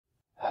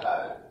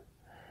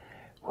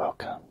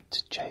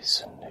to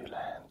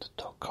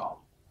jasonnewland.com.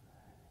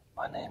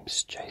 My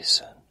name's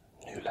Jason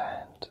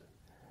Newland.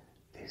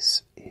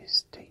 This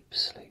is Deep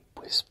Sleep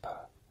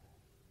Whisper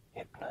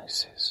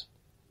Hypnosis.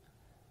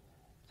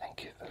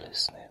 Thank you for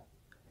listening,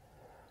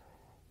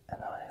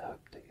 and I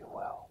hope that you're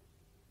well.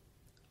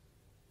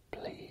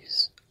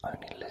 Please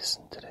only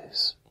listen to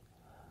this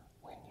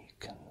when you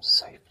can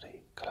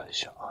safely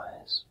close your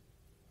eyes.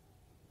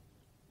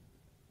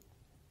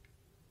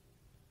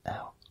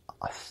 Now,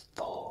 I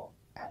thought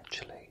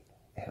actually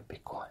it would be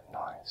quite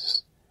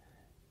nice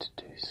to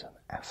do some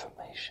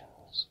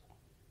affirmations.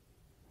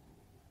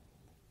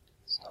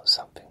 It's not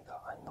something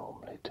that I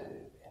normally do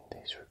in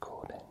these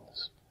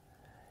recordings.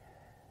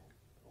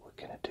 We're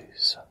going to do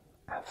some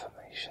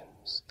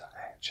affirmations that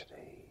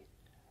actually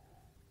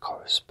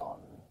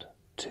correspond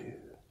to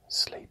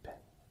sleeping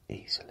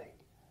easily,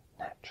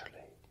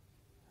 naturally.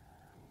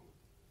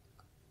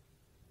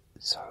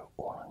 So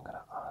all I'm going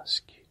to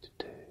ask you to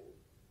do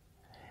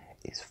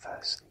is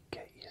firstly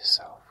get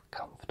yourself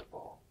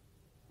comfortable,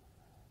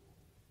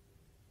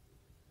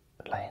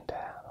 laying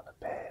down on a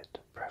bed,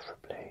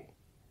 preferably.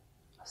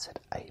 I said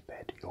a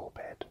bed, your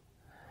bed.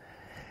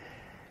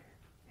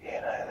 You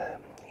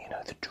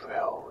know the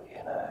drill.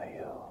 You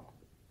know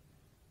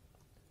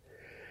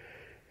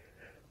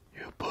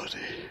your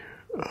body.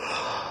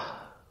 I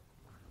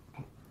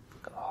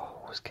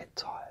always get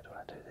tired when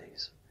I do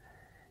these.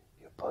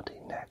 Your body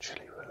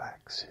naturally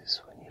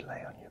relaxes when you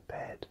lay on your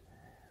bed.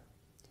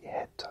 Your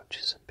head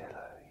touches a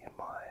pillow, your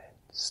mind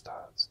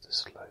starts to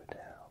slow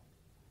down.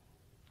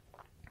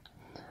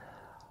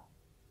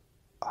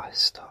 I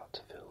start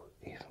to feel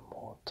even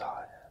more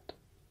tired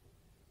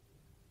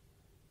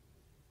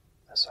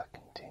as I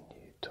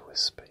continue to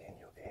whisper in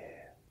your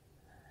ear.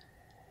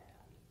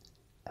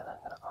 And I'm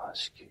going to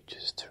ask you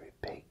just to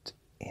repeat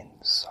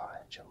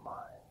inside your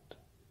mind.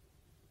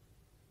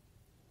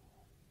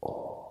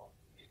 Or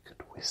you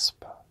could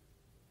whisper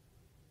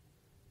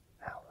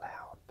out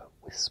loud, but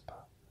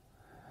whisper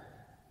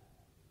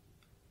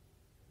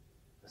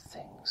the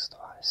things that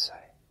I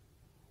say.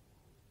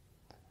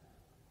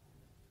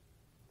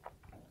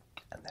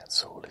 And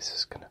that's all this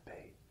is going to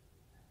be.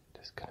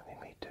 There's going to be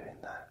me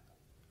doing that.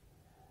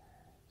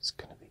 It's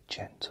going to be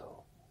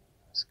gentle.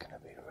 It's going to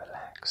be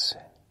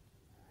relaxing.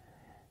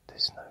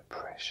 There's no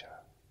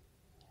pressure.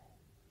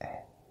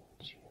 And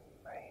you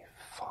may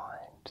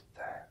find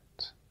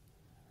that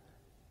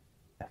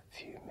a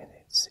few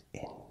minutes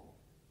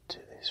into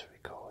this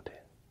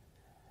recording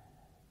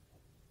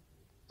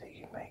that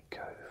you may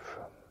go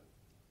from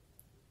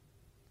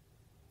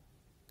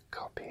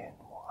copying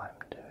what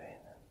I'm doing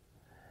and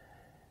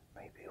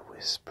maybe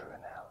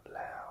whispering out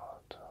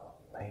loud, or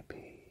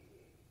maybe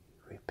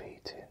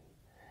repeating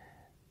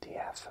the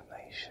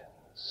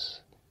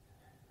affirmations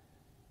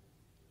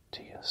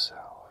to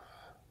yourself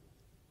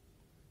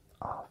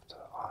after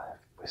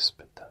I've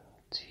whispered them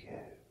to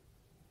you.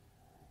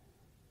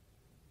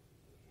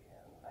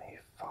 You may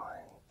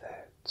find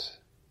that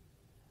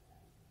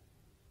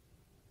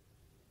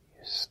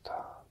you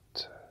start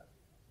to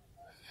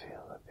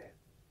feel a bit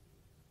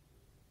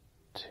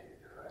too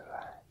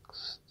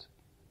relaxed,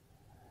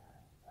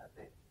 a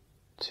bit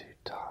too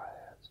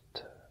tired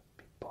to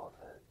be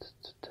bothered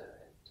to do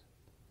it.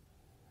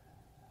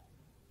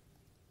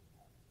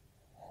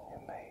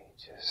 And you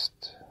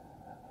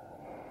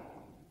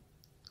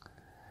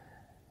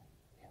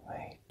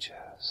may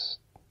just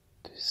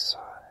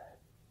decide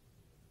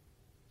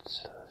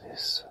to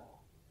listen,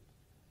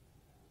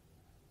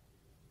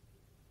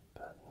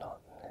 but not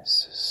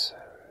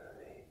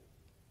necessarily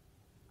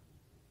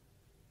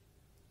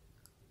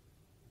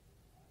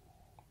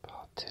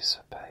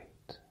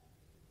participate,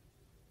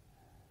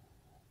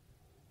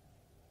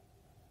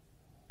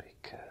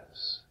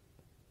 because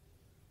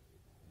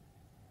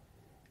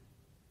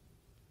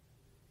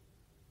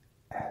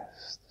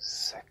as the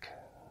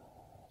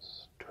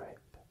seconds drip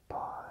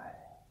by,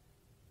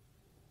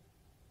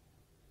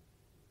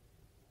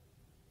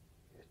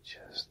 you're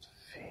just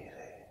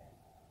feeling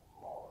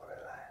more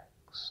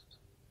relaxed.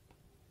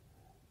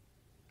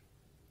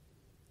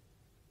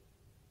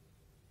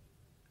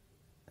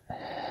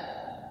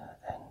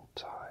 And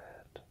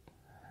tired.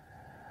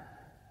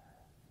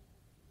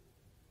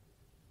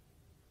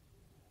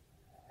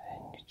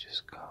 And you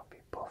just can't be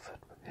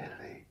bothered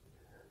really,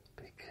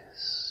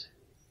 because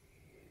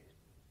you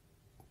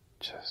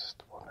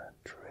just want to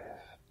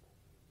drift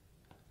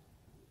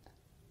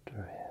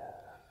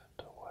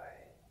away.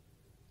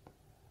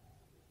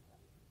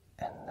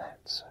 And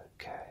that's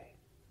okay,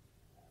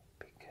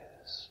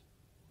 because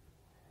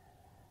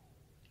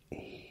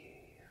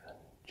even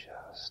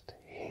just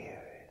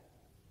hearing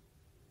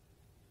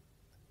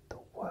the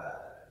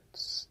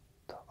words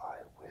that I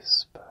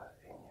whisper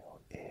in your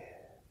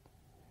ear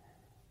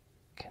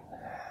can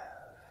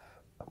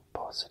have a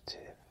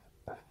positive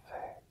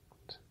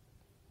effect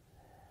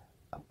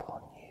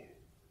upon you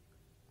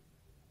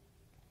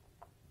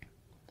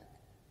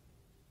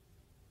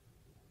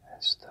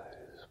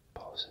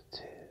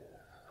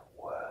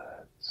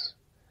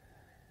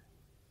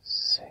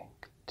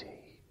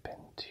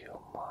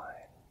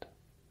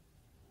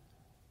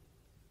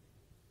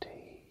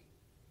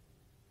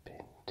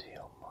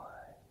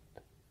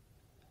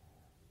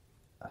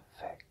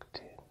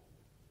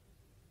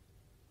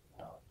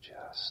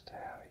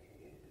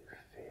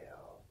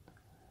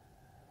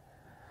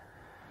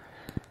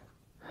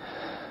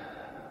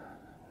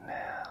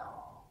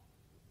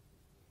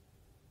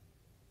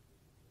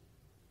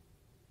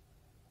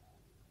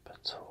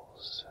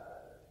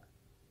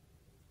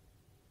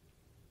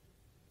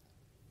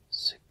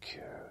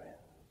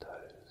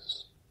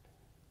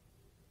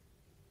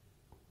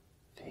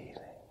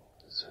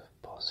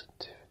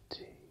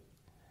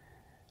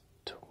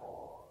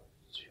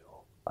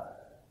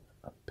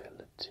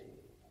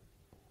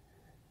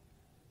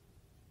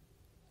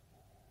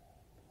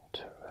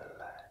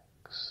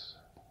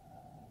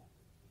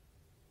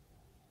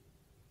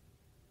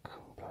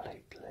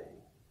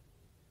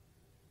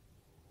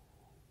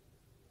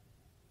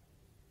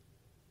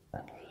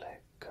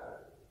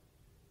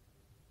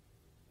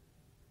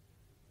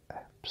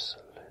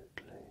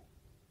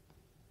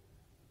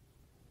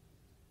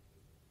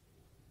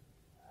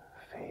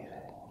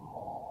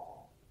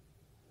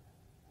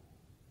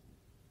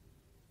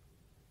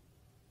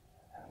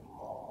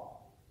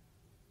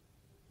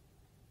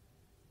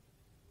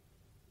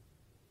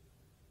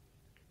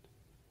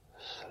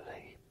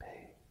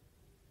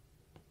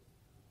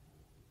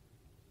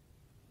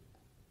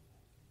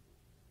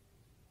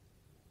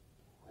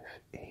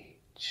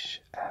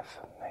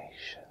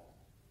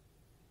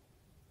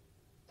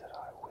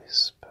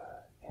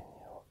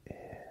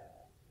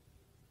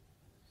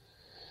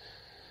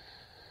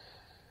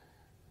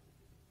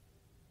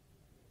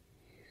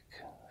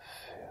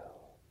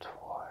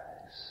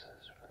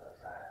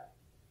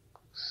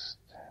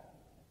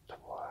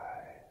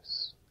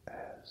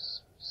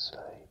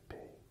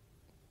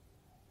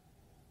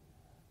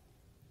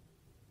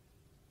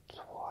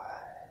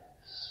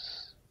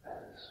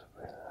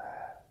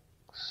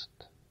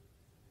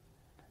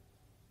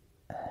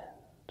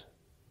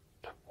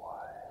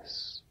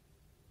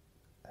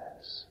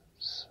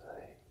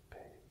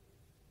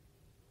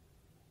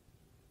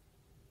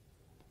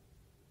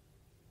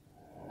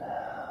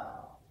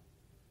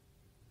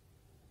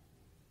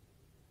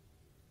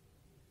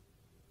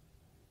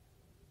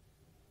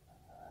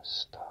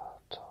start